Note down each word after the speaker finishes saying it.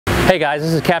Hey guys,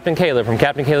 this is Captain Caleb from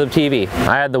Captain Caleb TV.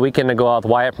 I had the weekend to go out with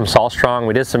Wyatt from Salt Strong.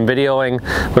 We did some videoing.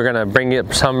 We're going to bring you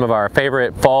some of our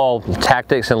favorite fall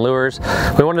tactics and lures.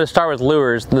 We wanted to start with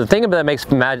lures. The thing that makes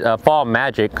fall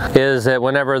magic is that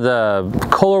whenever the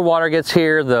cooler water gets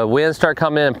here, the winds start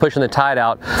coming in and pushing the tide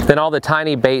out, then all the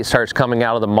tiny bait starts coming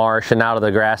out of the marsh and out of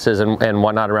the grasses and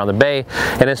whatnot around the bay,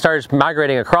 and it starts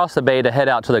migrating across the bay to head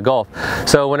out to the Gulf.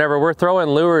 So whenever we're throwing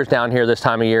lures down here this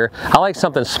time of year, I like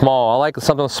something small. I like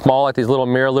something small like these little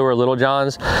mirror lure Little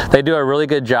Johns. They do a really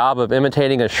good job of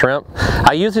imitating a shrimp.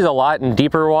 I use these a lot in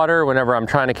deeper water. Whenever I'm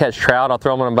trying to catch trout, I'll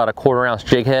throw them on about a 1/4 ounce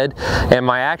jig head, and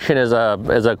my action is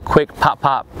a quick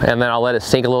pop, and then I'll let it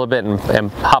sink a little bit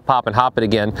and hop and hop it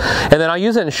again. And then I'll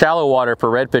use it in shallow water for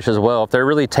redfish as well. If they're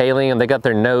really tailing and they got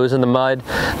their nose in the mud,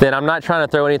 then I'm not trying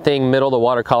to throw anything middle of the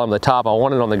water column at the top. I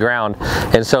want it on the ground.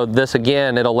 And so this,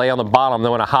 again, it'll lay on the bottom.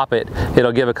 Then when I hop it,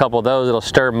 it'll give a couple of those. It'll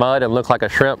stir mud and look like a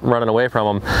shrimp running away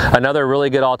from them. Another really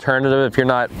good alternative, if you're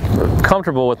not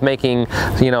comfortable with making,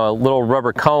 you know, a little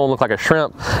rubber cone look like a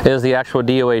shrimp, is the actual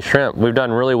DOA shrimp. We've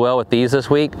done really well with these this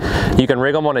week. You can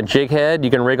rig them on a jig head. You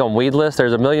can rig them weedless.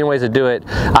 There's a million ways to do it.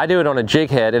 I do it on a jig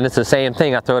head, and it's the same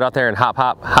thing. I throw it out there and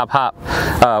hop.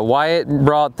 Wyatt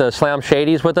brought the Slam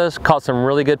Shadies with us, caught some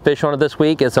really good fish on it this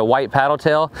week. It's a white paddle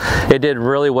tail. It did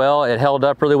really well. It held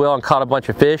up really well and caught a bunch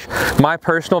of fish. My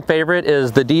personal favorite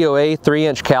is the DOA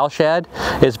 3-inch cow shad.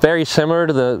 It's very similar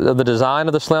to the design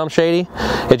of the Slam Shady.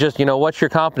 It just, you know, what's your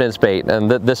confidence bait? And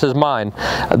this is mine.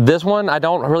 This one, I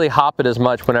don't really hop it as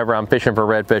much whenever I'm fishing for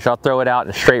redfish. I'll throw it out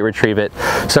and straight retrieve it.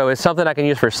 So it's something I can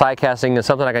use for sight casting, and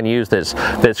something I can use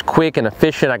that's quick and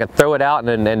efficient. I can throw it out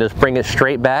and just bring it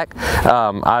straight back.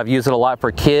 I've used it a lot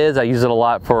for kids. I use it a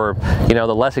lot for, you know,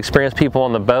 the less experienced people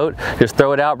on the boat. Just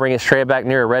throw it out, bring it straight back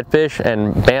near a redfish,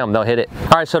 and bam, they'll hit it.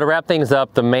 All right, so to wrap things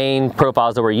up, the main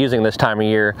profiles that we're using this time of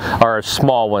year are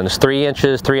small ones, 3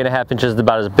 inches, 3.5 inches,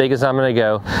 about as big as I'm going to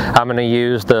go. I'm going to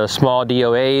use the small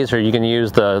DOAs, or you can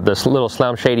use the little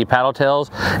Slam Shady paddle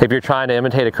tails. If you're trying to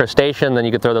imitate a crustacean, then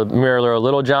you can throw the mirror lure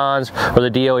Little Johns or the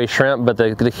DOA shrimp, but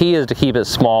the key is to keep it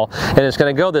small, and it's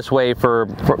going to go this way for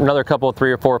another couple,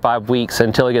 3 or 4 or 5 weeks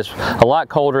until it gets a lot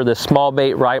colder. This small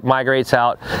bait migrates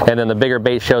out, and then the bigger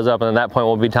bait shows up, and at that point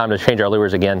will be time to change our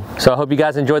lures again. So I hope you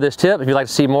guys enjoyed this tip. If you'd like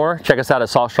to see more, check us out at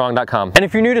saltstrong.com. And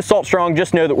if you're new to Salt Strong,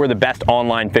 just know that we're the best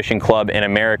online fishing club in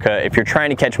America if you're trying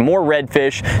to catch more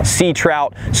redfish, sea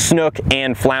trout, snook,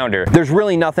 and flounder. There's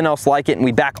really nothing else like it, and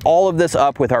we back all of this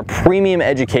up with our premium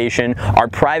education, our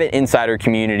private insider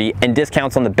community, and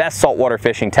discounts on the best saltwater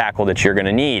fishing tackle that you're going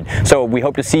to need. So we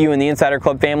hope to see you in the Insider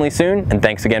Club family soon, and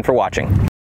thanks again for watching.